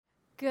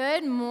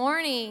Good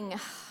morning.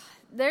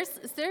 There's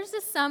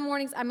just some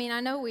mornings,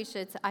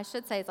 I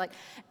should say it's like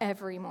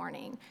every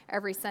morning,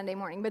 every Sunday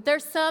morning, but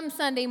there's some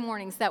Sunday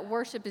mornings that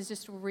worship is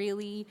just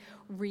really,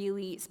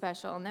 really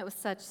special, and that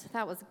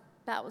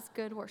was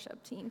good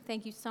worship, team.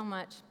 Thank you so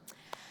much.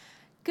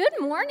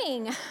 Good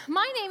morning.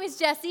 My name is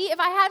Jessie. If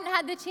I haven't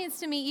had the chance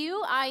to meet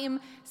you, I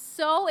am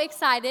so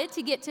excited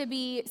to get to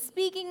be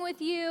speaking with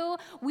you.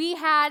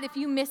 If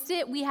you missed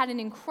it, we had an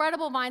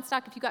incredible Vine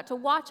Stock. If you got to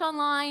watch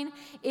online,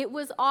 it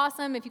was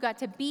awesome. If you got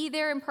to be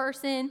there in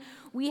person,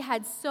 we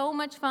had so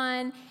much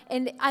fun.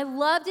 And I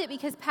loved it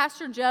because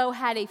Pastor Joe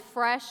had a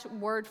fresh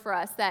word for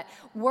us, that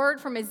word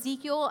from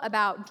Ezekiel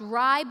about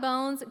dry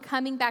bones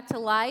coming back to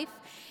life.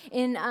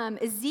 In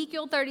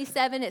Ezekiel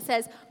 37, it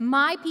says,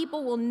 "My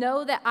people will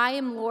know that I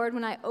am Lord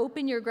when I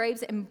open your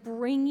graves and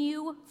bring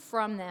you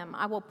from them.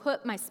 I will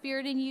put my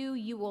spirit in you.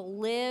 You will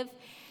live."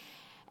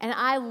 And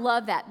I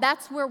love that.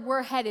 That's where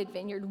we're headed,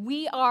 Vineyard.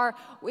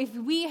 If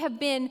we have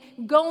been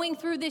going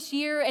through this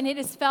year and it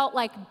has felt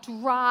like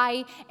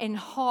dry and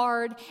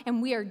hard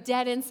and we are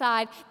dead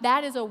inside,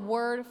 that is a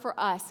word for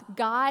us.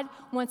 God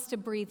wants to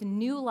breathe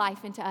new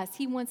life into us.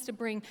 He wants to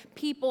bring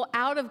people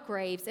out of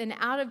graves and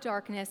out of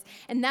darkness.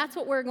 And that's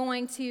what we're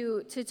going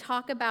to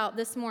talk about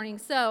this morning.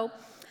 So,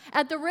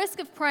 at the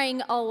risk of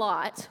praying a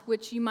lot,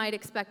 which you might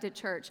expect at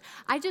church,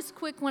 I just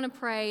quick want to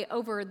pray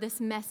over this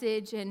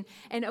message and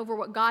over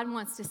what God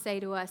wants to say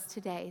to us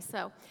today.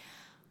 So,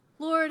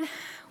 Lord,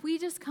 we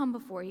just come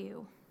before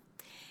you,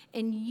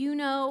 and you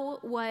know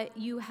what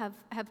you have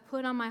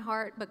put on my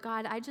heart, but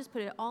God, I just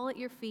put it all at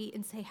your feet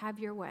and say, have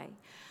your way.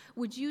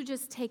 Would you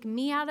just take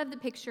me out of the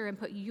picture and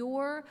put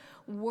your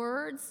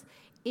words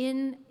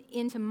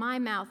into my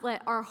mouth?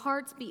 Let our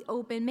hearts be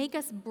open. Make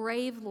us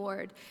brave,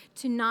 Lord,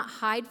 to not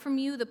hide from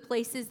you the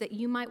places that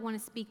you might want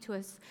to speak to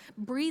us.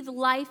 Breathe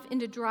life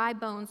into dry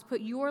bones.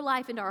 Put your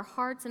life into our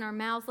hearts and our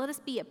mouths. Let us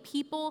be a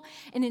people,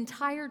 an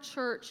entire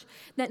church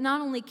that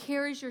not only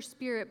carries your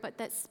spirit, but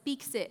that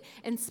speaks it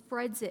and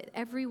spreads it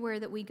everywhere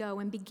that we go,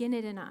 and begin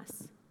it in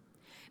us.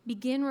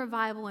 Begin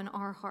revival in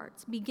our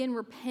hearts. Begin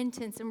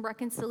repentance and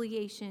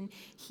reconciliation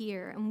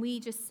here. And we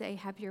just say,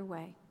 have your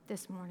way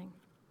this morning.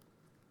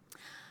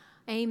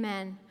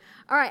 Amen.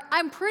 All right,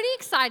 I'm pretty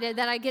excited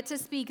that I get to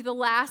speak the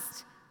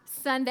last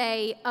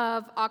Sunday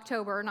of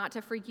October, not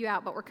to freak you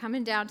out, but we're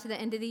coming down to the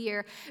end of the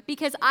year,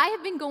 because I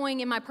have been going,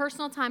 in my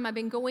personal time, I've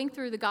been going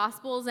through the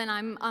Gospels, and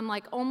I'm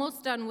like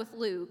almost done with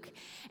Luke.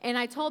 And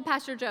I told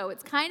Pastor Joe,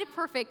 it's kind of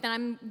perfect that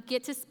I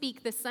get to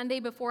speak the Sunday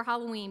before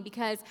Halloween,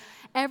 because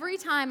every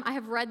time I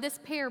have read this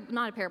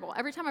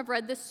every time I've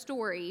read this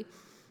story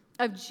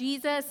of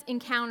Jesus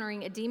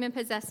encountering a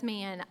demon-possessed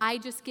man, I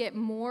just get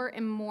more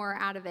and more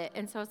out of it.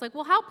 And so I was like,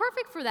 well, how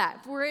perfect for that?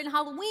 If we're in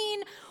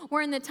Halloween,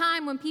 we're in the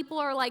time when people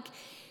are like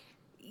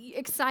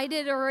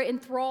excited or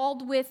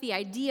enthralled with the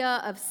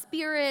idea of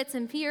spirits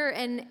and fear.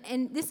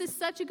 And this is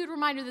such a good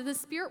reminder that the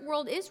spirit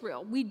world is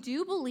real. We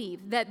do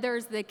believe that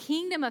there's the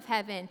kingdom of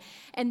heaven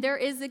and there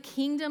is the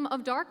kingdom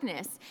of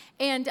darkness.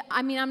 And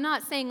I'm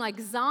not saying like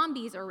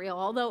zombies are real,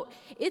 although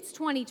it's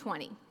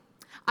 2020.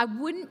 I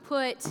wouldn't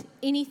put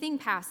anything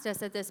past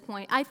us at this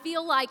point. I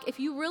feel like if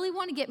you really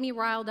want to get me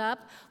riled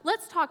up,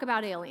 let's talk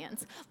about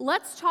aliens.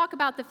 Let's talk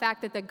about the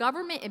fact that the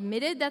government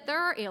admitted that there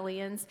are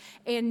aliens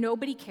and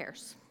nobody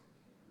cares.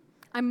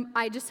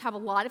 I just have a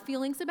lot of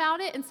feelings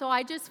about it, and so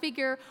I just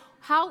figure,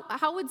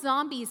 how would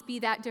zombies be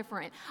that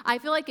different? I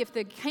feel like if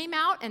they came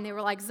out and they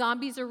were like,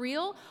 zombies are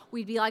real,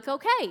 we'd be like,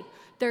 okay,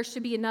 there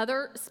should be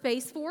another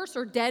Space Force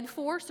or Dead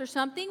Force or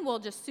something. We'll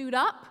just suit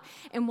up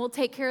and we'll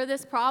take care of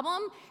this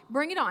problem.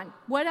 Bring it on.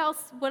 What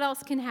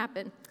else can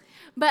happen?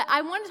 But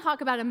I want to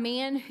talk about a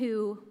man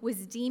who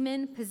was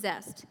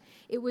demon-possessed.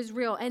 It was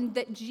real, and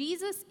that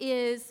Jesus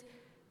is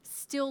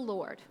still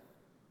Lord.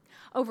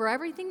 Over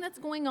everything that's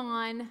going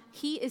on,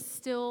 he is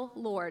still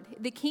Lord.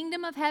 The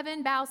kingdom of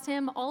heaven bows to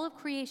him. All of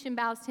creation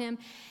bows to him.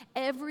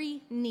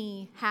 Every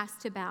knee has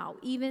to bow,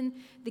 even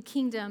the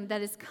kingdom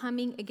that is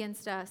coming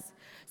against us.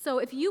 So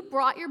if you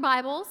brought your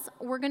Bibles,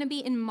 we're going to be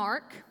in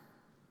Mark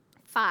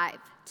 5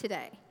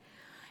 today.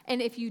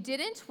 And if you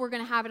didn't, we're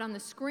going to have it on the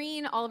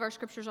screen. All of our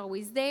scriptures are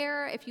always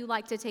there. If you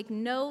like to take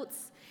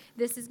notes,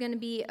 this is going to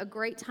be a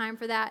great time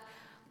for that.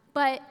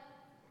 But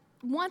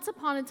once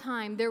upon a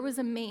time, there was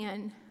a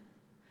man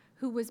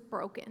who was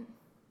broken.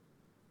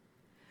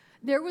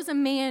 There was a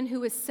man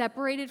who was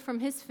separated from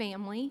his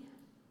family.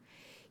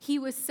 He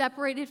was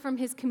separated from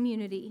his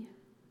community.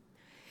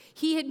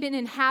 He had been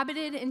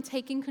inhabited and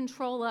taken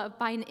control of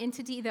by an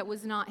entity that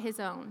was not his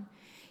own.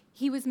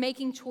 He was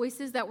making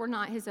choices that were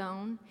not his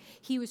own.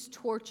 He was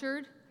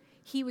tortured.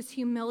 He was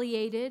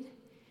humiliated.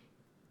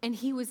 And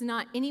he was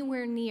not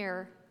anywhere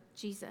near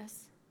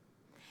Jesus.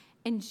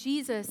 And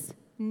Jesus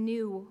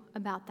knew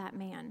about that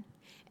man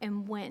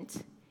and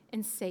went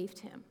and saved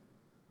him.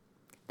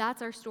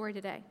 That's our story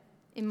today.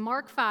 In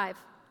Mark 5,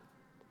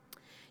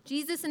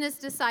 Jesus and his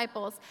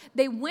disciples,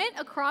 they went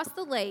across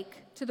the lake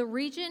to the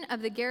region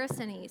of the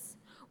Gerasenes.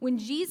 When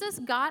Jesus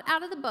got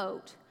out of the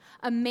boat,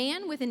 a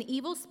man with an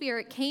evil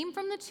spirit came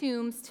from the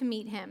tombs to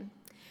meet him.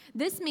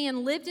 This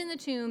man lived in the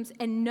tombs,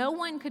 and no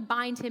one could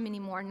bind him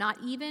anymore, not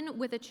even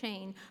with a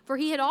chain. For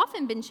he had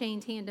often been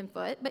chained hand and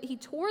foot, but he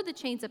tore the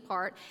chains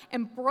apart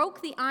and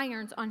broke the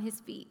irons on his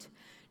feet.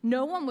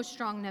 No one was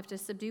strong enough to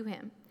subdue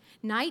him.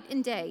 Night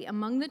and day,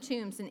 among the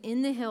tombs and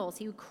in the hills,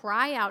 he would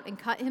cry out and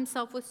cut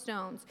himself with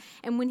stones.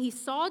 And when he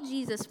saw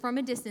Jesus from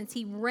a distance,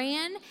 he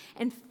ran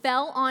and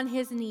fell on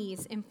his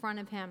knees in front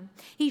of him.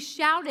 He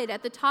shouted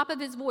at the top of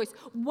his voice,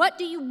 "What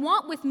do you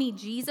want with me,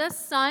 Jesus,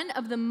 Son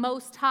of the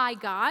Most High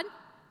God?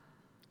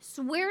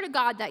 Swear to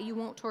God that you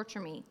won't torture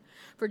me."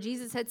 For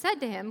Jesus had said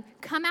to him,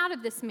 "Come out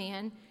of this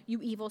man, you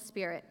evil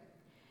spirit."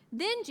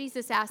 Then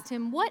Jesus asked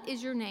him, "What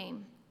is your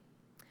name?"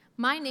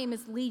 "My name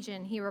is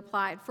Legion," he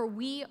replied, "for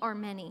we are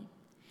many."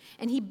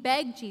 And he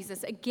begged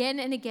Jesus again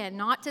and again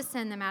not to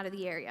send them out of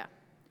the area.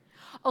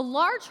 A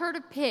large herd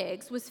of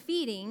pigs was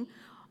feeding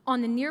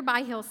on the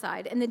nearby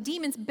hillside, and the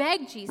demons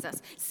begged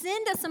Jesus,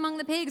 "Send us among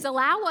the pigs,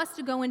 allow us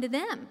to go into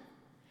them."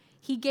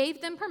 He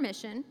gave them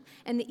permission,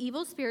 and the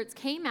evil spirits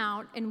came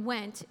out and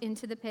went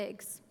into the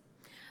pigs.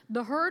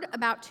 The herd,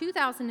 about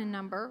 2,000 in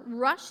number,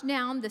 rushed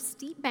down the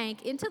steep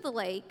bank into the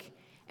lake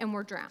and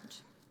were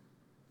drowned.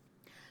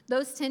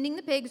 Those tending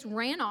the pigs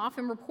ran off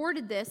and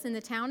reported this in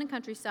the town and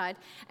countryside,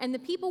 and the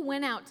people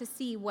went out to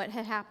see what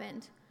had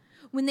happened.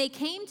 When they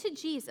came to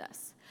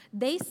Jesus,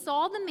 they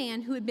saw the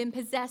man who had been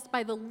possessed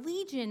by the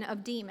legion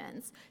of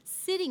demons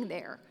sitting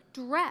there,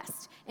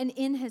 dressed and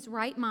in his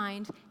right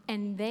mind,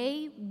 and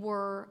they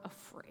were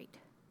afraid.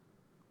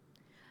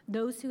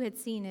 Those who had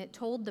seen it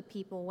told the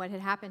people what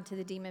had happened to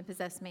the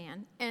demon-possessed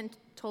man and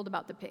told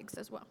about the pigs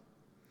as well.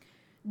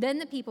 Then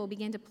the people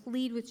began to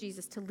plead with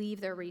Jesus to leave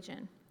their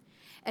region.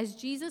 As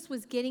Jesus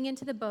was getting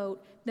into the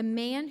boat, the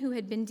man who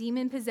had been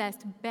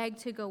demon-possessed begged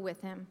to go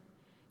with him.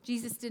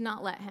 Jesus did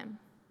not let him,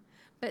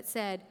 but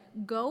said,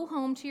 "Go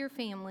home to your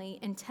family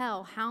and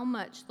tell how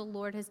much the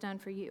Lord has done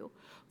for you,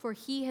 for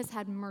he has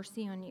had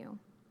mercy on you."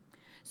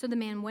 So the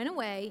man went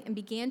away and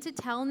began to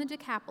tell in the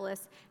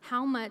Decapolis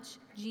how much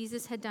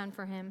Jesus had done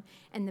for him,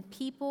 and the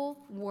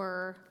people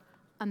were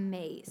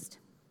amazed.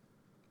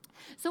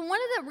 So one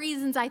of the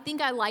reasons I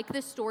think I like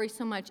this story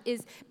so much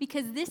is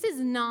because this is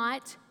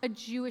not a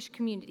Jewish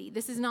community.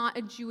 This is not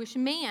a Jewish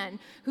man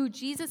who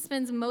Jesus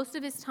spends most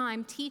of his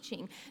time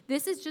teaching.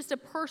 This is just a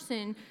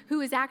person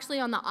who is actually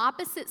on the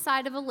opposite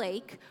side of a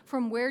lake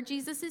from where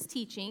Jesus is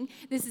teaching.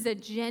 This is a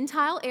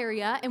Gentile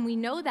area, and we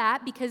know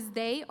that because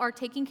they are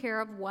taking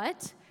care of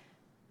what?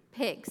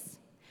 Pigs.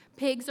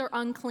 Pigs are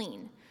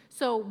unclean.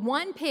 So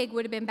one pig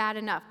would have been bad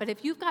enough. But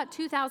if you've got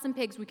 2,000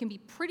 pigs, we can be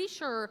pretty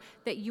sure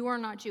that you are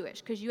not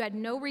Jewish because you had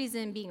no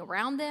reason being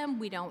around them.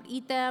 We don't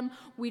eat them.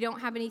 We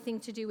don't have anything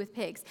to do with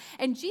pigs.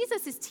 And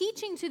Jesus is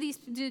teaching to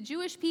the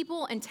Jewish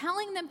people and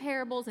telling them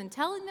parables and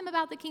telling them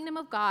about the kingdom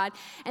of God.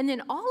 And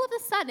then all of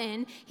a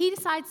sudden, he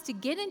decides to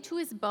get into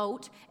his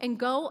boat and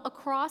go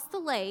across the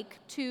lake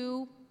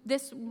to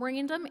this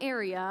random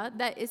area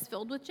that is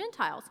filled with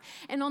Gentiles.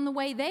 And on the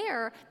way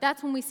there,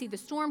 that's when we see the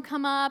storm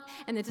come up,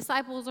 and the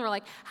disciples are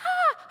like,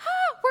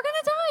 we're going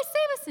to die,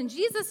 save us. And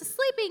Jesus is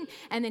sleeping,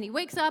 and then he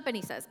wakes up and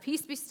he says,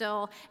 "Peace be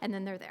still," and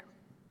then they're there.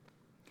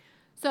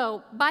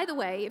 So, by the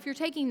way, if you're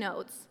taking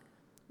notes,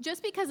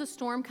 just because a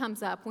storm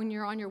comes up when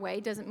you're on your way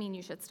doesn't mean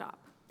you should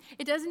stop.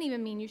 It doesn't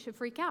even mean you should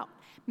freak out.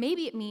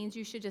 Maybe it means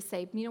you should just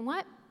say, "You know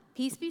what?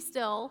 Peace be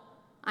still.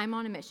 I'm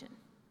on a mission."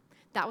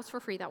 That was for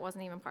free. That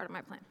wasn't even part of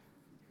my plan.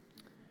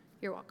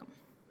 You're welcome.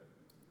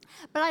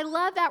 But I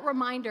love that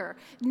reminder.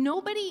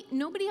 Nobody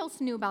else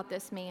knew about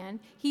this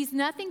man. He's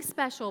nothing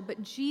special,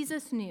 but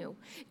Jesus knew.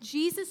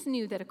 Jesus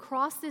knew that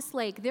across this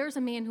lake, there's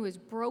a man who is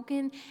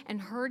broken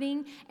and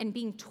hurting and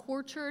being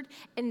tortured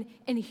and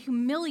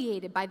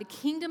humiliated by the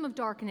kingdom of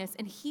darkness,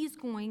 and he's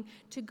going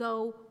to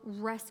go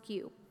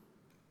rescue.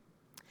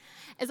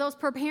 As I was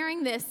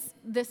preparing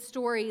this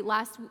story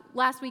last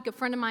week, a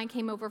friend of mine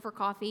came over for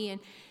coffee,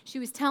 and she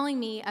was telling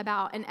me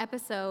about an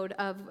episode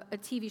of a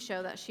TV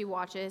show that she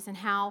watches and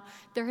how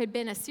there had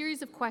been a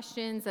series of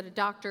questions that a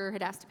doctor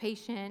had asked a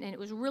patient, and it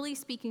was really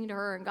speaking to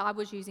her, and God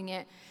was using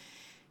it,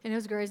 and it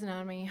was Grey's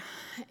Anatomy.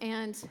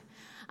 And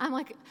I'm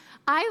like,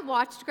 I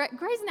watched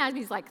Grey's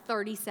Anatomy is like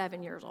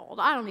 37 years old.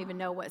 I don't even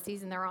know what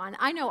season they're on.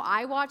 I know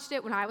I watched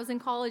it when I was in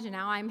college, and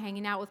now I'm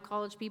hanging out with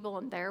college people,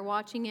 and they're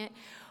watching it.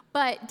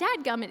 But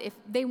dadgummit, if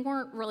they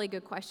weren't really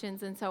good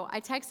questions, and so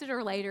I texted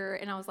her later,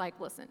 and I was like,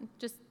 "Listen,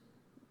 just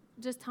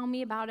tell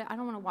me about it. I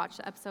don't want to watch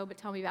the episode, but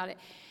tell me about it."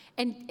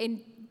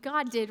 And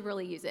God did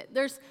really use it.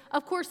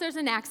 Of course, there's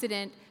an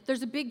accident.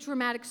 There's a big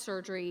dramatic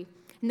surgery,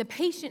 and the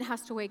patient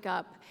has to wake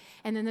up,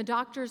 and then the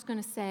doctor's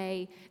going to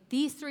say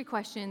these 3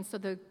 questions so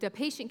the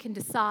patient can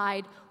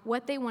decide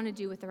what they want to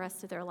do with the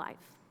rest of their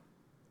life.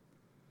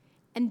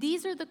 And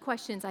these are the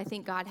questions I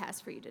think God has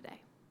for you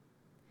today.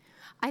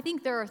 I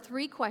think there are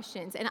 3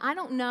 questions, and I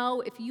don't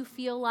know if you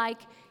feel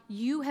like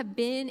you have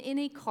been in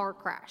a car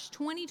crash.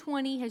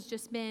 2020 has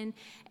just been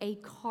a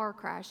car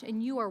crash,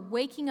 and you are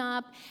waking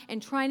up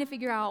and trying to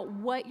figure out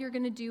what you're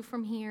going to do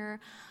from here.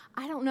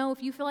 I don't know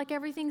if you feel like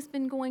everything's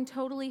been going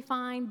totally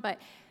fine,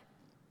 but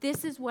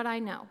this is what I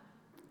know.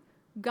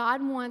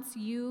 God wants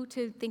you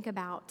to think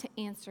about to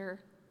answer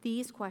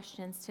these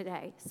questions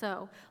today.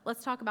 So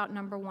let's talk about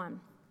number one.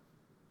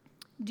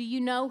 Do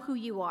you know who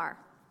you are?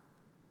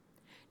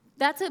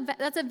 That's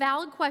a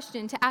valid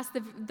question to ask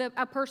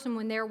a person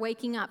when they're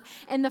waking up.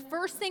 And the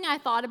first thing I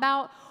thought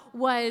about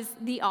was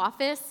The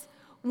Office.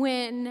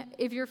 When,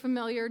 if you're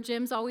familiar,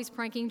 Jim's always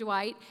pranking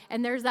Dwight,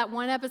 and there's that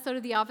one episode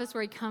of The Office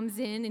where he comes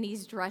in and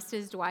he's dressed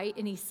as Dwight,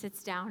 and he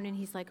sits down and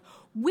he's like,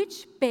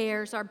 which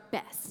bears are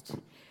best?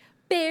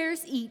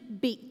 Bears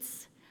eat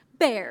beets.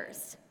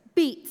 Bears,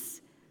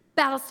 beets,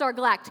 Battlestar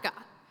Galactica.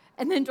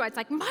 And then Dwight's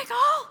like, Michael,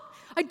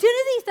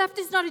 identity theft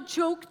is not a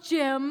joke,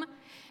 Jim.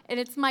 And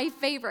it's my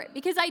favorite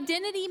because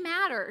identity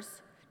matters.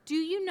 Do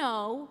you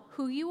know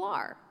who you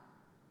are?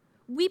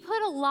 We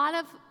put a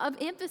lot of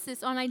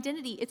emphasis on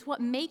identity. It's what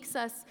makes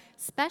us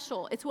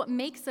special. It's what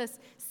makes us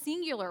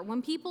singular.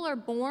 When people are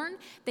born,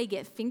 they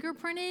get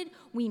fingerprinted.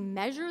 We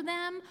measure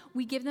them.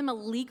 We give them a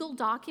legal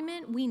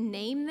document. We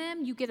name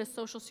them. You get a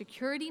social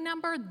security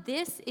number.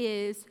 This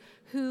is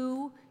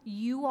who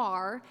you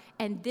are,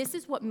 and this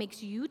is what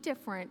makes you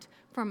different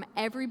from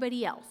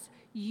everybody else.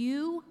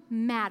 You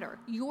matter.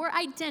 Your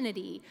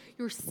identity,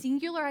 your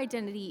singular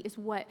identity, is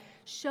what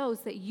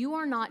shows that you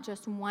are not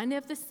just one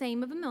of the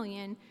same of a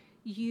million.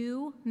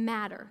 You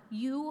matter.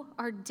 You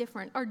are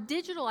different. Our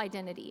digital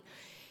identity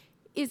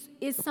is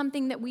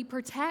something that we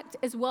protect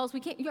as well as we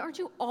can. Aren't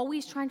you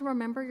always trying to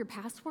remember your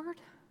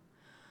password?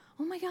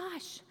 Oh my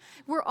gosh.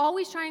 We're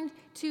always trying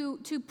to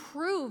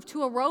prove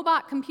to a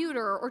robot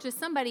computer or to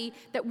somebody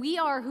that we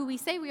are who we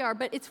say we are,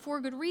 but it's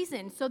for good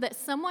reason, so that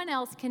someone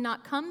else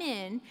cannot come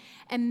in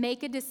and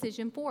make a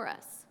decision for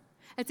us.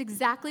 That's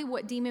exactly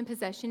what demon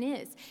possession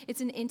is.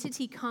 It's an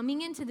entity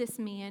coming into this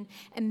man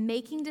and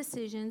making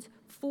decisions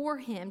for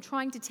him,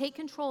 trying to take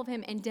control of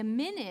him and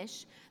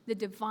diminish the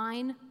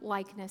divine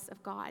likeness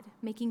of God,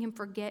 making him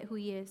forget who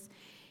he is.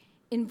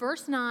 In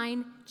verse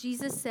 9,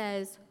 Jesus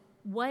says,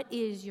 "What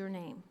is your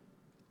name?"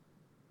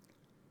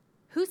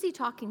 Who's he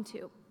talking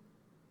to?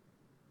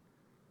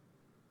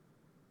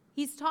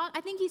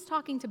 I think he's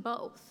talking to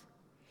both.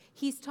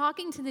 He's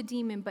talking to the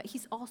demon, but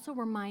he's also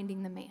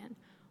reminding the man,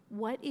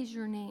 what is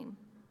your name?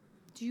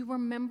 Do you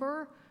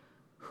remember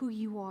who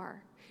you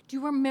are? Do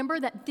you remember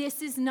that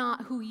this is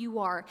not who you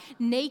are?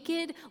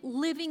 Naked,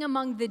 living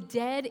among the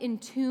dead in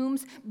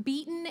tombs,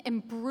 beaten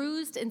and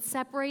bruised and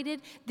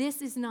separated,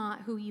 this is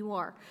not who you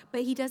are.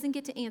 But he doesn't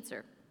get to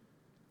answer.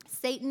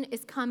 Satan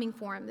is coming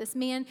for him. This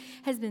man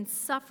has been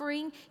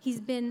suffering.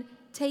 He's been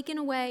taken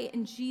away,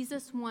 and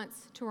Jesus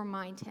wants to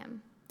remind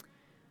him.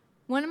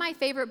 One of my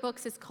favorite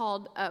books is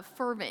called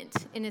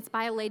Fervent, and it's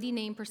by a lady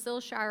named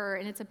Priscilla Shirer,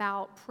 and it's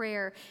about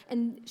prayer.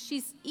 And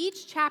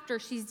each chapter,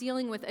 she's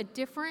dealing with a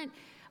different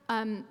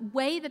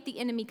way that the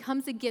enemy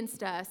comes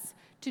against us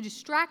to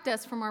distract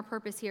us from our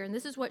purpose here. And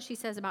this is what she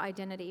says about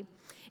identity.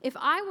 If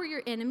I were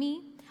your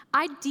enemy,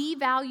 I'd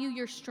devalue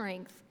your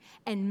strength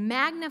and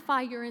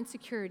magnify your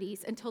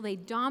insecurities until they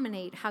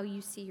dominate how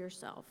you see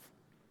yourself,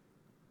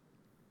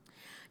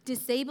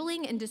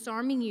 disabling and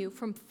disarming you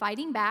from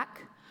fighting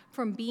back,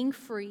 from being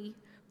free,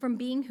 from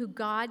being who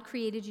God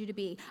created you to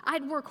be.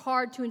 I'd work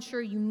hard to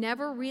ensure you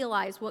never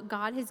realize what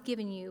God has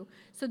given you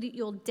so that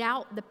you'll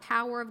doubt the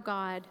power of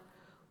God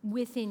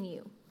within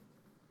you.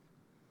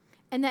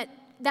 And that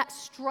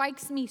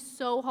strikes me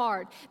so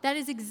hard. That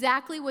is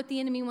exactly what the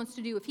enemy wants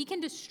to do. If he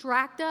can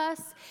distract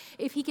us,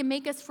 if he can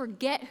make us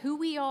forget who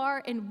we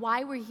are and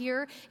why we're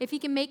here, if he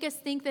can make us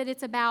think that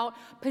it's about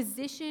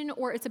position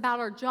or it's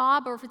about our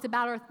job or if it's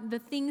about the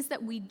things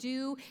that we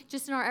do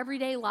just in our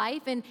everyday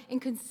life and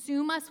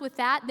consume us with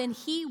that, then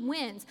he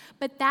wins.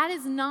 But that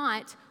is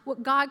not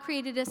what God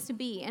created us to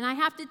be. And I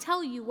have to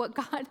tell you what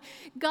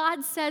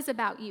God says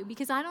about you,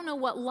 because I don't know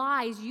what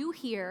lies you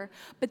hear,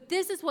 but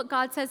this is what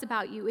God says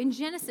about you. In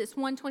Genesis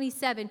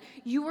 1:27,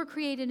 you were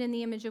created in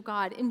the image of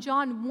God. In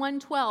John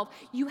 1:12,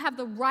 you have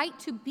the right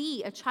to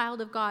be a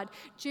child of God.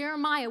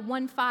 Jeremiah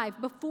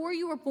 1:5, before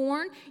you were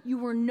born, you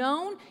were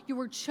known, you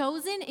were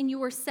chosen, and you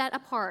were set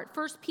apart.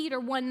 1 Peter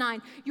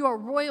 1:9, you are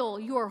royal,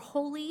 you are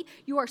holy,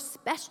 you are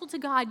special to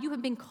God. You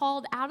have been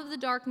called out of the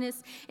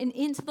darkness and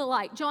into the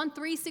light. John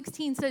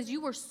 3:16 says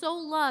you were so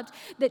loved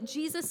that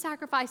Jesus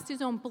sacrificed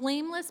his own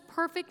blameless,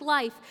 perfect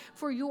life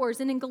for yours.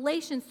 And in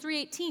Galatians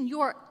 3:18,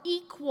 you are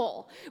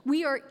equal.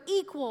 We are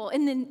equal,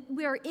 and then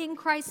we are in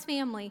Christ's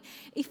family.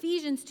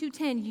 Ephesians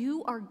 2:10,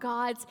 you are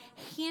God's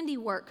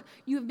handiwork.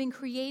 You have been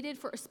created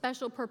for a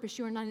special purpose.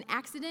 You are not an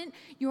accident.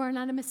 You are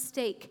not a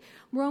mistake.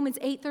 Romans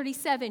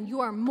 8:37, you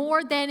are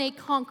more than a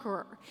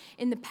conqueror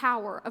in the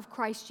power of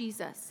Christ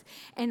Jesus.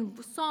 And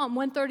Psalm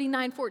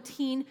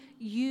 139:14,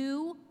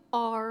 you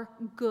are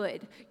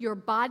good. Your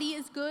body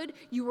is good.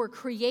 You were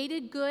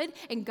created good,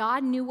 and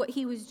God knew what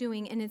he was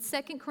doing. And in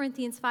 2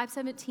 Corinthians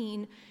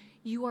 5:17,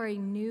 you are a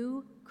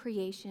new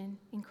creation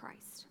in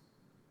Christ.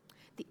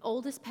 The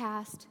old is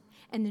past,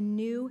 and the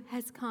new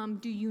has come.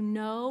 Do you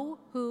know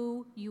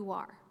who you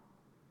are?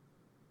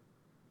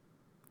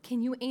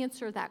 Can you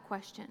answer that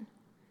question?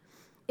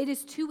 It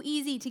is too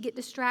easy to get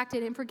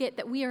distracted and forget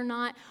that we are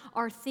not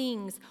our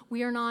things.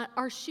 We are not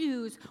our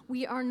shoes.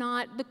 We are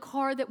not the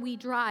car that we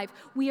drive.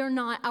 We are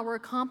not our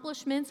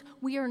accomplishments.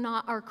 We are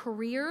not our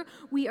career.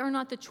 We are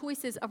not the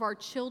choices of our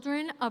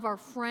children, of our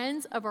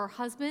friends, of our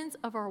husbands,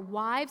 of our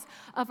wives,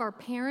 of our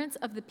parents,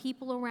 of the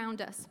people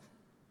around us.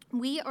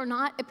 We are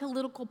not a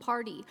political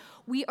party.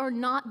 We are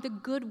not the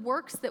good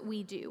works that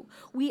we do.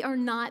 We are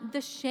not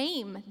the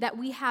shame that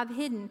we have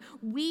hidden.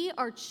 We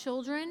are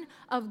children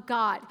of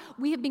God.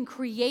 We have been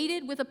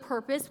created with a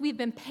purpose. We've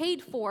been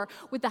paid for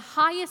with the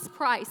highest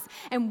price.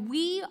 And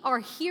we are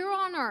here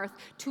on earth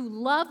to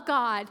love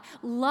God,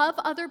 love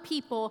other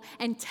people,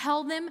 and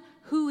tell them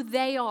who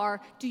they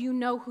are. Do you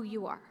know who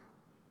you are?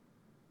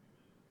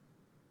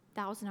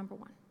 That was number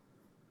one.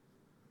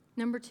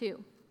 Number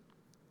two.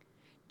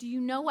 Do you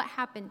know what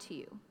happened to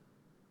you?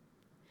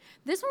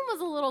 This one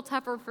was a little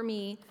tougher for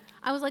me.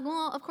 I was like,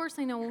 well, of course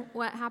I know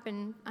what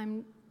happened.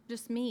 I'm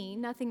just me.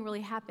 Nothing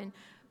really happened.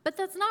 But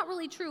that's not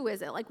really true,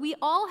 is it? Like, we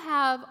all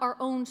have our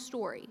own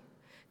story.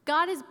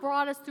 God has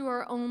brought us through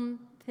our own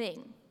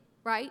thing,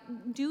 right?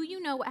 Do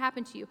you know what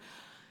happened to you?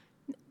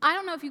 I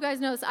don't know if you guys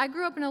know this. I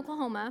grew up in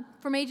Oklahoma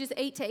from ages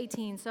 8 to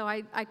 18, so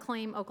I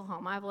claim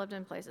Oklahoma. I've lived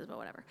in places, but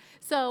whatever.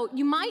 So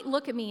you might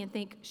look at me and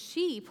think,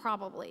 she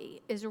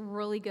probably is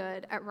really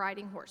good at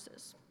riding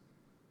horses.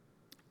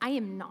 I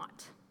am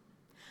not.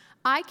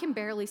 I can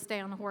barely stay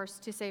on a horse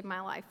to save my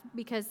life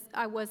because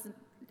I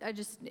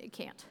just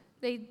can't.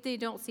 They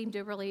don't seem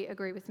to really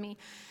agree with me.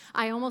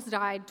 I almost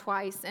died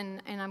twice,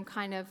 and I'm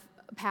kind of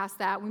past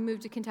that. We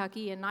moved to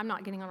Kentucky, and I'm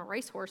not getting on a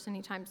racehorse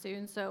anytime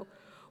soon, so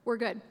we're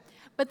good.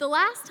 But the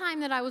last time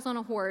that I was on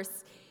a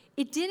horse,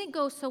 it didn't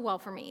go so well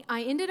for me.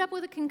 I ended up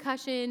with a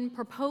concussion,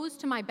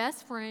 proposed to my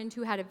best friend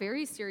who had a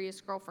very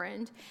serious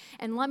girlfriend,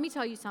 and let me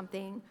tell you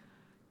something,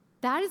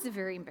 that is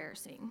very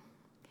embarrassing.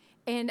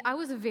 And I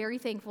was very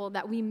thankful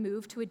that we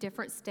moved to a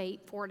different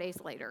state 4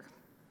 days later.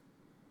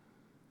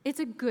 It's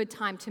a good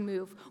time to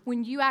move.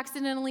 When you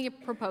accidentally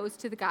propose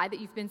to the guy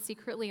that you've been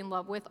secretly in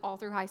love with all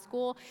through high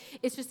school,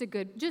 it's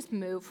just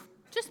move.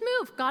 Just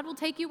move. God will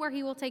take you where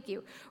he will take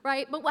you,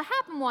 right? But what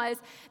happened was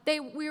they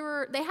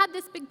had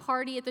this big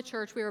party at the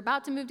church. We were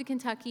about to move to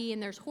Kentucky,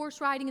 and there's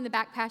horse riding in the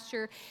back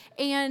pasture.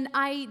 And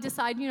I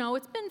decided,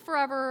 it's been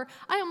forever.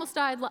 I almost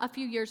died a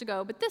few years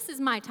ago, but this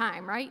is my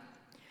time, right?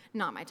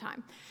 Not my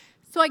time.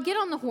 So I get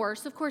on the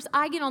horse. Of course,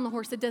 I get on the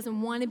horse that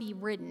doesn't want to be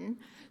ridden.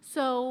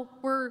 So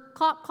we're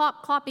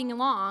clopping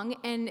along,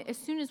 and as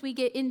soon as we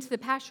get into the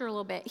pasture a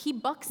little bit, he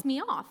bucks me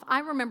off.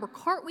 I remember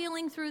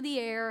cartwheeling through the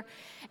air,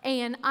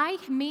 and I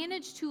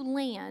managed to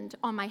land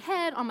on my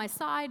head, on my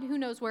side, who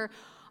knows where,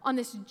 on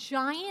this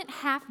giant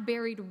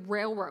half-buried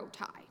railroad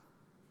tie.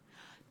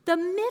 The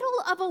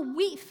middle of a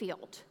wheat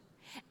field,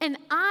 and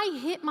I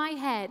hit my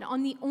head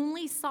on the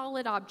only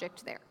solid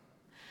object there.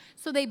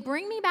 So they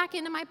bring me back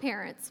into my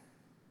parents',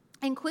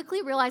 and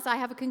quickly realize I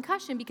have a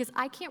concussion because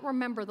I can't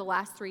remember the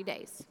last 3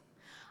 days.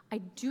 I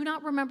do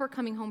not remember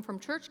coming home from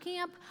church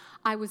camp.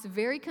 I was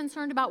very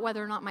concerned about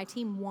whether or not my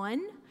team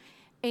won,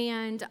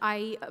 and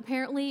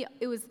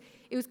it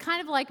was kind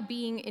of like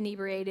being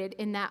inebriated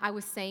in that I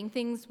was saying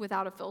things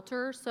without a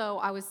filter. So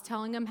I was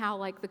telling him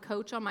how the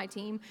coach on my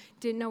team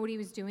didn't know what he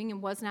was doing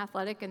and wasn't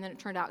athletic, and then it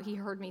turned out he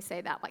heard me say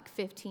that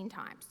 15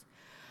 times.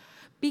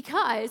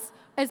 Because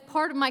as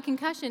part of my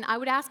concussion, I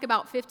would ask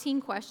about 15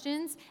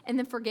 questions and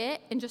then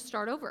forget and just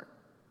start over.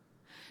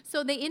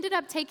 So they ended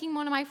up taking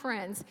one of my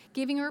friends,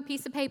 giving her a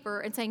piece of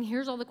paper and saying,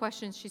 here's all the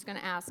questions she's going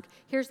to ask.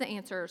 Here's the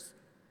answers.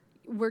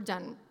 We're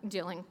done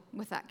dealing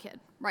with that kid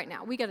right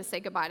now. We got to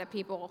say goodbye to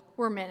people.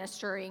 We're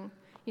ministering.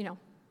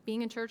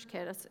 Being a church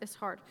kid, it's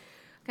hard.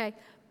 Okay?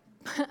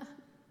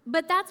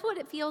 But that's what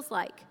it feels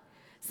like.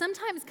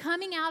 Sometimes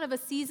coming out of a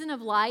season of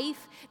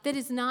life that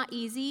is not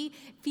easy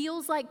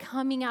feels like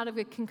coming out of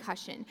a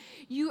concussion.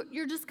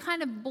 You're just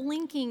kind of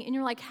blinking, and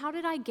you're like, how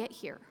did I get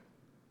here?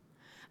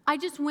 I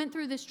just went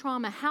through this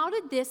trauma. How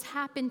did this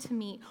happen to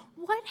me?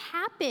 What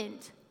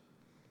happened?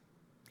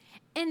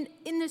 And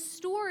in this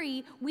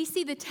story, we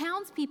see the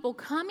townspeople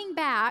coming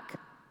back,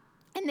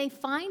 and they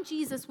find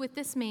Jesus with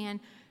this man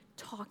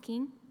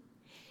talking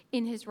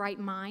in his right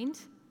mind.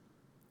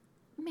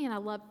 Man, I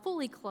love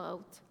fully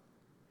clothed.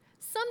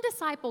 Some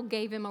disciple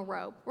gave him a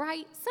robe,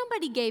 right?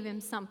 Somebody gave him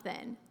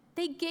something.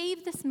 They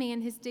gave this man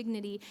his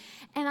dignity.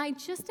 And I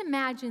just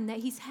imagine that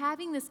he's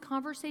having this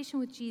conversation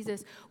with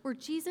Jesus where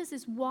Jesus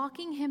is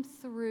walking him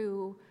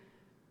through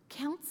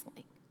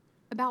counseling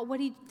about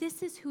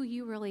this is who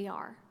you really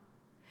are.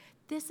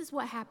 This is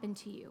what happened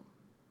to you.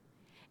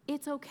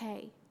 It's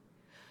okay.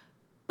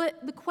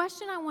 But the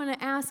question I want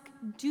to ask,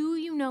 do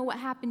you know what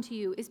happened to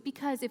you, is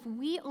because if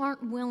we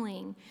aren't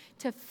willing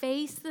to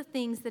face the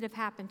things that have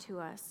happened to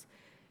us,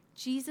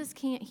 Jesus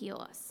can't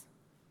heal us.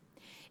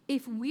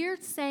 If we're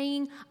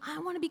saying, I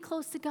want to be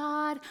close to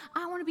God,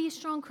 I want to be a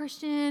strong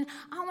Christian,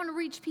 I want to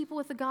reach people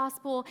with the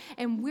gospel,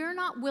 and we're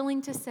not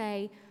willing to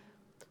say,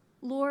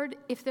 Lord,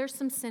 if there's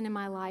some sin in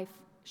my life,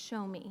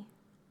 show me,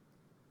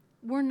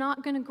 we're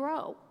not going to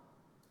grow.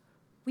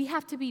 We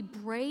have to be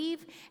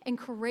brave and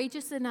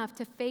courageous enough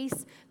to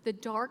face the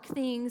dark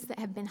things that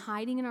have been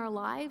hiding in our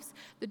lives,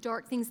 the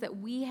dark things that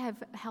we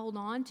have held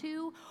on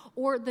to,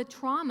 or the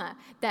trauma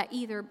that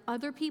either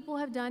other people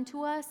have done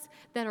to us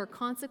that are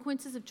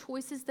consequences of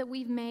choices that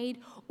we've made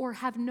or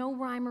have no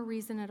rhyme or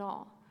reason at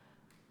all.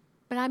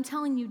 But I'm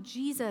telling you,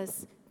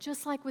 Jesus,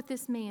 just like with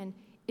this man,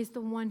 is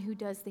the one who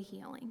does the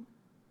healing.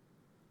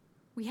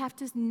 We have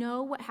to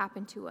know what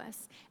happened to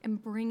us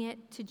and bring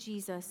it to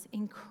Jesus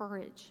in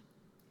courage.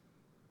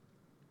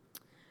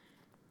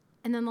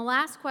 And then the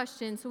last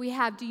question, so we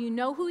have, do you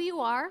know who you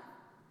are?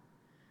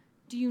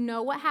 Do you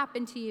know what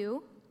happened to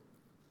you?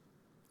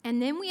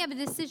 And then we have a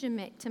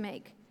decision to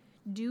make.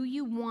 Do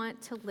you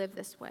want to live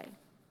this way?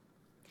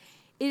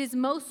 It is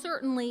most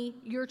certainly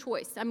your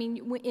choice. I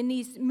mean, in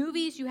these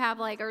movies you have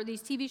or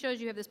these TV shows,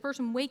 you have this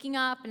person waking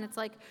up and it's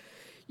like,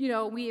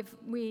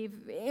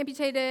 we've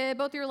amputated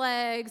both your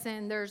legs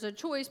and there's a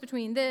choice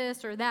between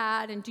this or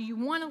that. And do you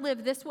want to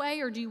live this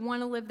way or do you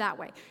want to live that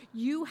way?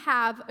 You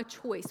have a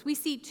choice. We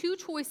see two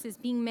choices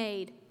being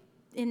made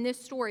in this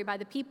story by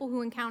the people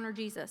who encounter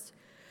Jesus,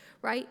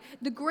 right?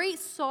 The great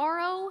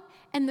sorrow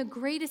and the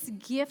greatest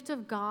gift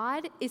of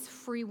God is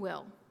free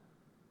will.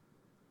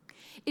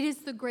 It is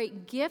the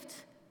great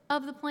gift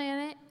of the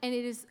planet, and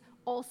it is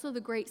also the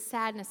great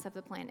sadness of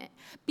the planet,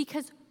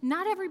 because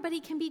not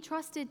everybody can be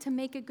trusted to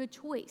make a good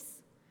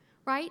choice,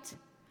 right?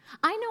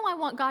 I know I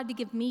want God to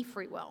give me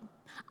free will.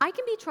 I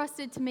can be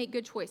trusted to make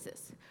good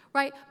choices,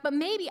 right? But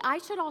maybe I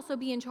should also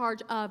be in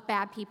charge of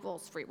bad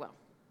people's free will.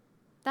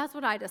 That's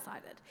what I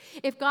decided.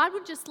 If God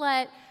would just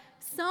let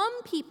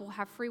some people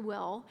have free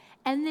will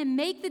and then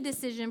make the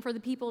decision for the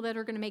people that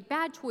are going to make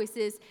bad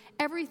choices,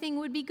 everything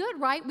would be good,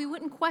 right? We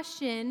wouldn't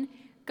question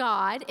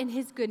God and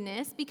his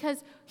goodness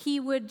because he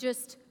would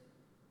just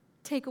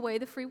take away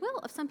the free will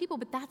of some people,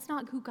 but that's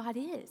not who God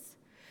is.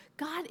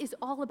 God is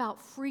all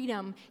about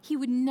freedom. He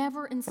would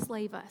never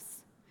enslave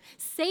us.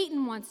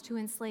 Satan wants to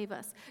enslave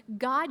us.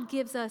 God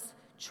gives us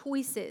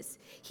choices.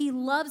 He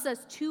loves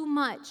us too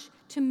much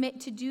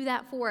to do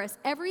that for us.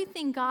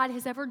 Everything God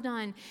has ever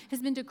done has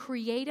been to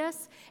create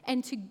us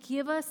and to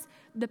give us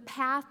the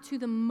path to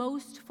the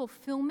most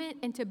fulfillment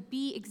and to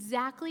be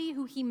exactly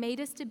who he made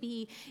us to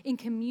be in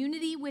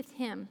community with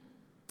him.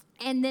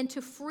 And then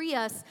to free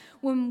us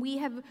when we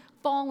have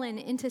fallen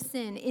into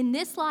sin in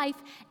this life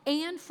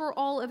and for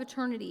all of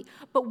eternity.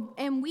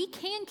 And we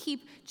can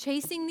keep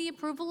chasing the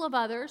approval of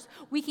others.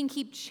 We can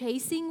keep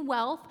chasing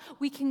wealth.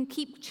 We can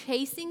keep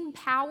chasing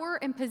power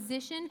and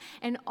position,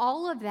 and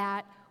all of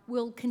that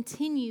will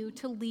continue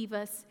to leave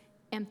us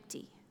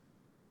empty.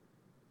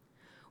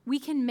 We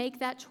can make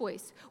that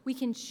choice. We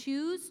can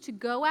choose to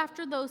go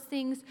after those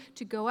things,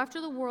 to go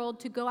after the world,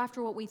 to go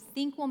after what we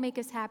think will make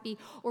us happy,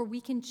 or we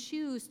can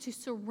choose to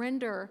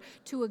surrender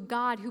to a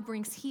God who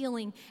brings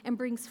healing and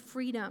brings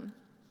freedom.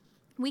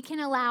 We can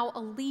allow a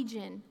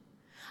legion.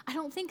 I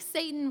don't think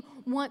Satan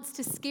wants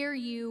to scare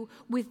you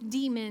with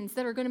demons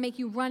that are going to make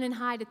you run and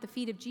hide at the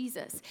feet of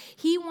Jesus.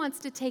 He wants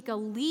to take a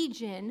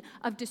legion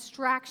of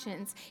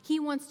distractions. He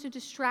wants to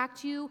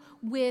distract you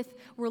with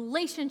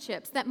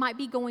relationships that might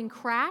be going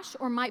crash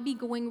or might be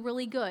going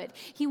really good.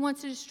 He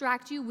wants to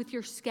distract you with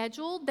your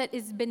schedule that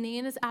is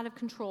bananas out of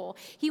control.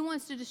 He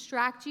wants to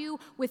distract you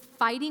with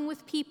fighting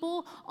with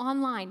people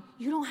online.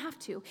 You don't have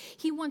to.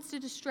 He wants to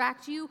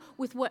distract you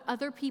with what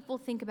other people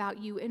think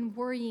about you and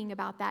worrying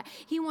about that.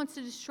 He wants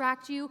to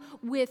distract you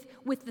with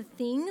the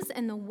things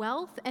and the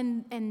wealth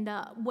and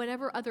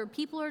whatever other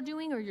people are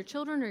doing, or your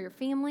children or your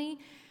family.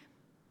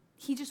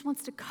 He just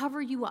wants to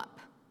cover you up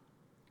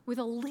with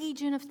a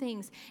legion of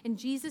things. And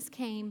Jesus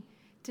came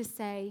to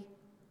say,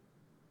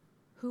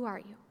 who are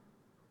you?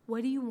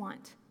 What do you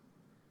want?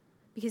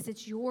 Because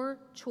it's your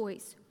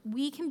choice.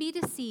 We can be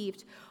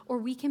deceived, or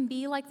we can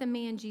be like the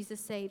man Jesus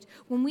saved.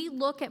 When we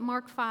look at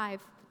Mark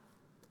 5,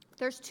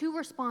 there's two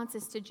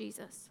responses to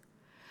Jesus.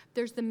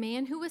 There's the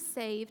man who was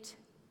saved,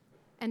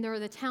 and there are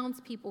the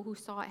townspeople who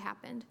saw it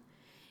happen.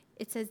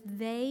 It says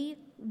they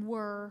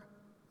were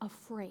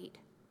afraid.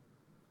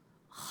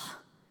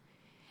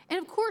 And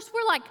of course,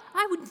 we're like,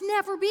 I would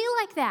never be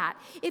like that.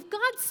 If God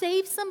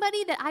saved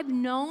somebody that I've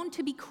known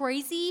to be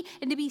crazy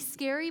and to be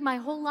scary my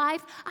whole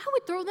life, I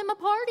would throw them a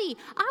party.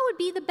 I would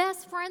be the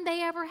best friend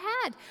they ever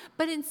had.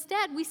 But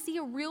instead, we see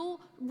a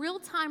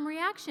real-time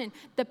reaction.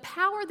 The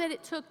power that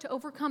it took to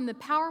overcome the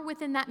power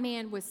within that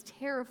man was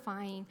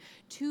terrifying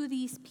to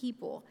these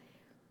people.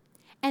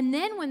 And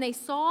then when they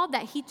saw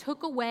that he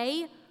took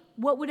away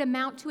what would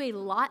amount to a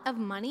lot of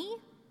money,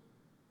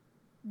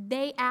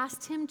 they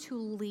asked him to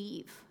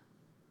leave.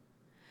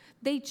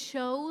 They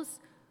chose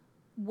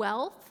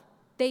wealth,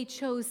 they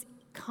chose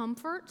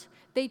comfort,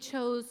 they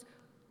chose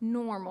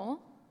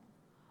normal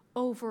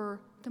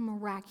over the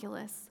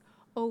miraculous,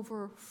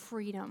 over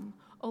freedom,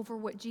 over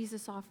what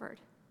Jesus offered.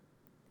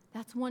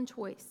 That's one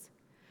choice.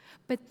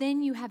 But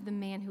then you have the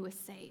man who was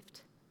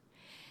saved.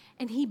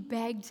 And he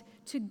begged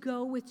to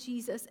go with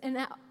Jesus, and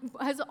that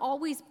has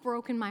always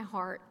broken my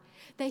heart.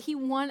 That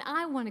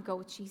I want to go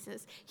with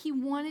Jesus. He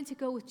wanted to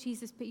go with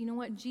Jesus, but you know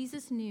what?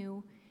 Jesus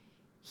knew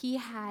he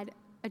had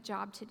a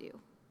job to do.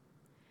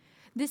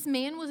 This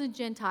man was a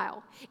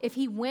Gentile. If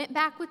he went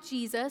back with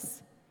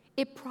Jesus,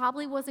 it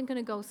probably wasn't going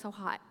to go so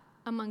hot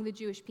among the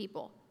Jewish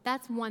people.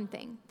 That's one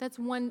thing. That's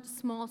one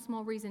small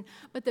reason.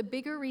 But the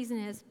bigger reason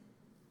is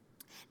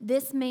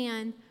this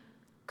man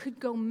could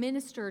go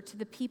minister to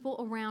the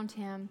people around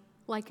him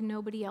like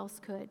nobody else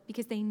could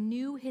because they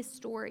knew his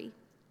story.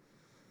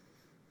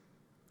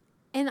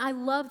 And I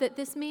love that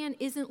this man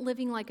isn't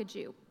living like a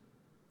Jew.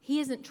 He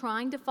isn't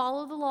trying to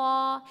follow the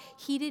law.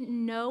 He didn't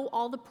know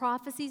all the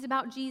prophecies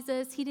about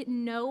Jesus. He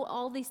didn't know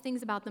all these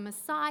things about the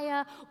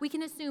Messiah. We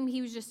can assume he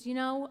was just,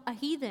 a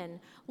heathen,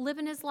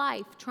 living his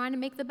life, trying to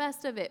make the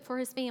best of it for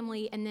his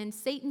family. And then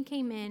Satan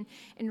came in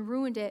and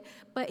ruined it.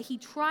 But he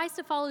tries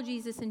to follow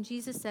Jesus, and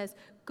Jesus says,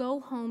 go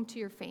home to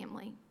your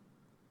family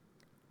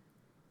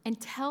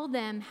and tell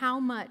them how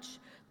much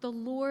the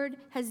Lord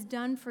has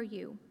done for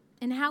you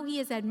and how he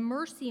has had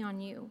mercy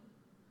on you.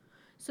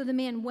 So the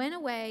man went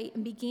away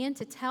and began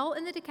to tell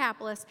in the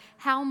Decapolis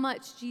how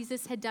much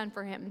Jesus had done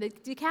for him. The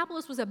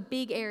Decapolis was a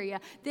big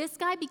area. This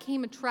guy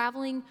became a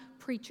traveling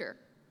preacher,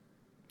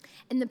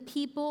 and the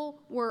people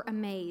were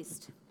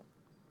amazed.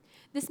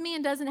 This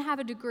man doesn't have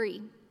a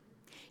degree.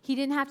 He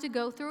didn't have to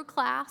go through a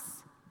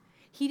class.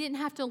 He didn't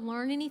have to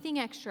learn anything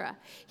extra.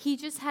 He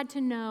just had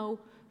to know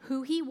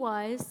who he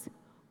was,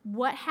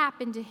 what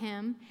happened to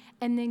him,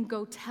 and then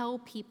go tell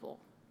people.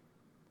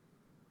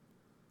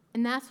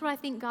 And that's what I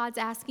think God's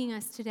asking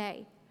us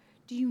today.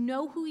 Do you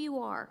know who you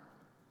are?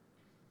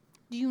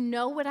 Do you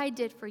know what I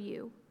did for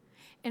you?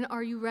 And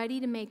are you ready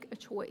to make a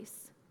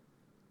choice?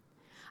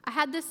 I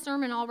had this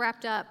sermon all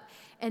wrapped up,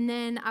 and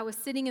then I was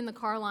sitting in the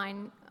car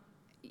line,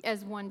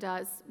 as one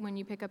does when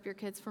you pick up your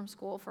kids from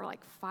school for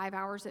like 5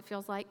 hours, it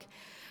feels like.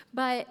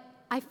 But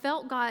I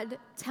felt God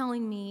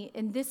telling me,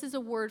 and this is a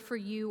word for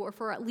you or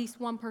for at least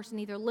one person,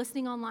 either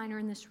listening online or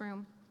in this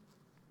room.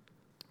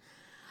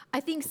 I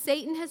think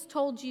Satan has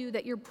told you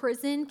that your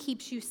prison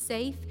keeps you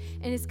safe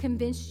and has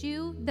convinced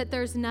you that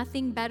there's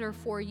nothing better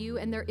for you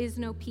and there is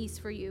no peace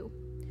for you.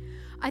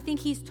 I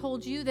think he's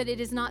told you that it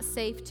is not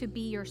safe to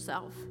be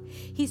yourself.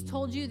 He's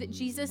told you that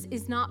Jesus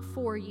is not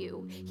for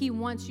you. He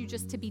wants you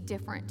just to be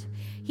different.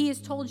 He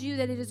has told you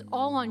that it is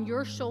all on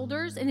your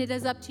shoulders and it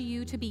is up to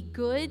you to be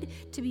good,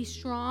 to be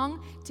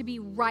strong, to be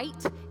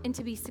right, and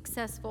to be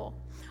successful.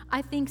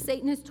 I think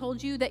Satan has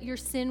told you that your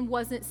sin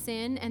wasn't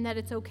sin and that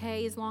it's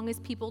okay as long as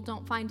people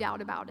don't find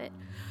out about it.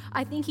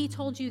 I think he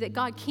told you that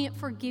God can't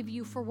forgive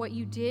you for what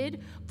you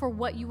did, for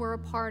what you were a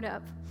part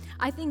of.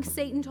 I think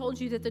Satan told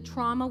you that the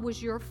trauma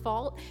was your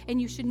fault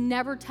and you should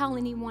never tell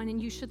anyone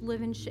and you should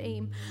live in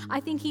shame.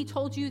 I think he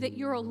told you that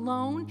you're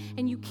alone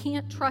and you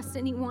can't trust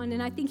anyone,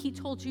 and I think he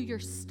told you you're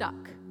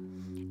stuck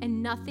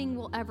and nothing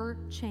will ever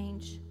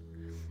change.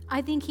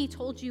 I think he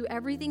told you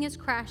everything is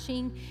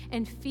crashing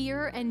and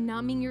fear and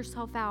numbing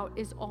yourself out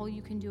is all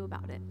you can do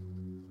about it.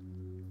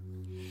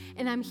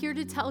 And I'm here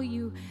to tell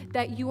you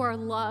that you are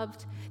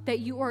loved, that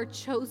you are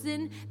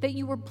chosen, that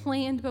you were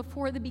planned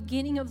before the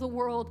beginning of the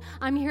world.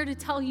 I'm here to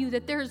tell you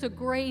that there's a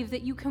grave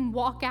that you can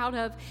walk out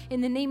of in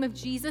the name of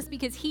Jesus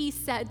because he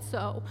said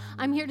so.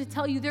 I'm here to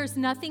tell you there's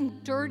nothing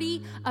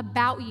dirty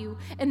about you,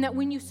 and that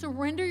when you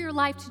surrender your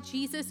life to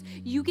Jesus,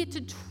 you get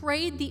to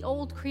trade the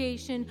old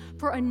creation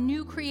for a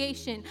new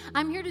creation.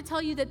 I'm here to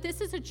tell you that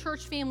this is a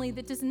church family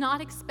that does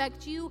not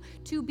expect you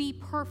to be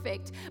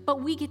perfect,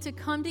 but we get to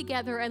come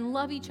together and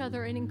love each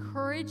other and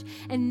encourage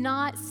and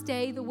not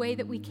stay the way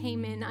that we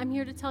came in. I'm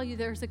here to tell you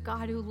there's a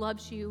God who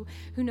loves you,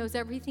 who knows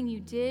everything you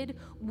did,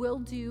 will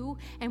do,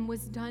 and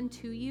was done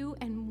to you,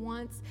 and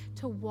wants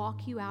to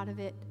walk you out of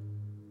it.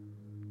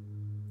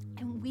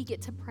 And we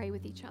get to pray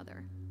with each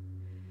other.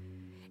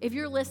 If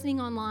you're listening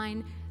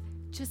online,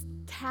 just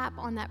tap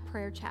on that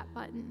prayer chat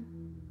button.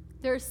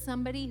 There's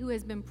somebody who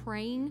has been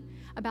praying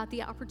about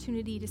the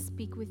opportunity to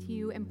speak with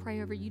you and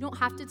pray over you. You don't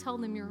have to tell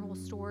them your whole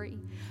story,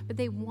 but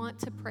they want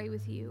to pray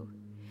with you.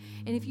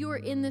 And if you are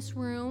in this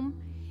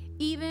room,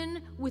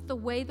 even with the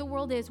way the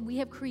world is, we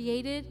have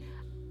created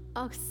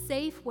a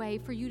safe way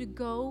for you to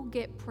go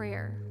get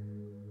prayer.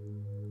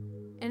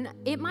 And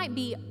it might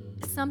be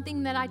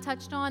something that I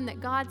touched on that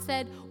God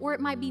said, or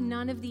it might be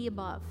none of the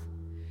above.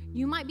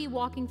 You might be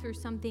walking through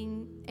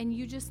something and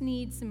you just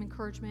need some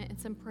encouragement and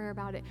some prayer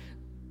about it.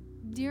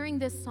 During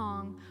this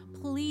song,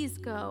 please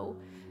go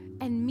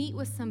and meet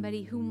with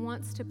somebody who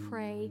wants to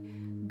pray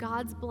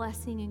God's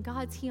blessing and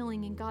God's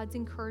healing and God's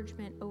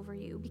encouragement over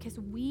you, because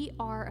we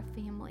are a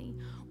family.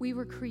 We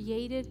were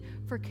created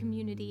for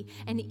community,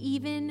 and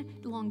even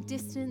long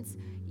distance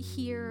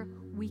here,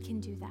 we can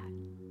do that.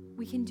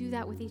 We can do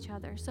that with each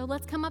other. So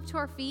let's come up to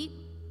our feet.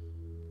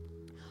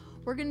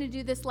 We're going to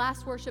do this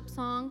last worship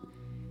song,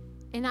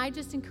 and I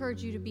just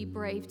encourage you to be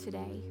brave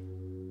today.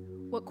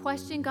 What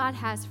question God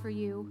has for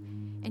you,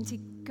 and to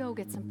go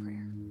get some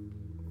prayer.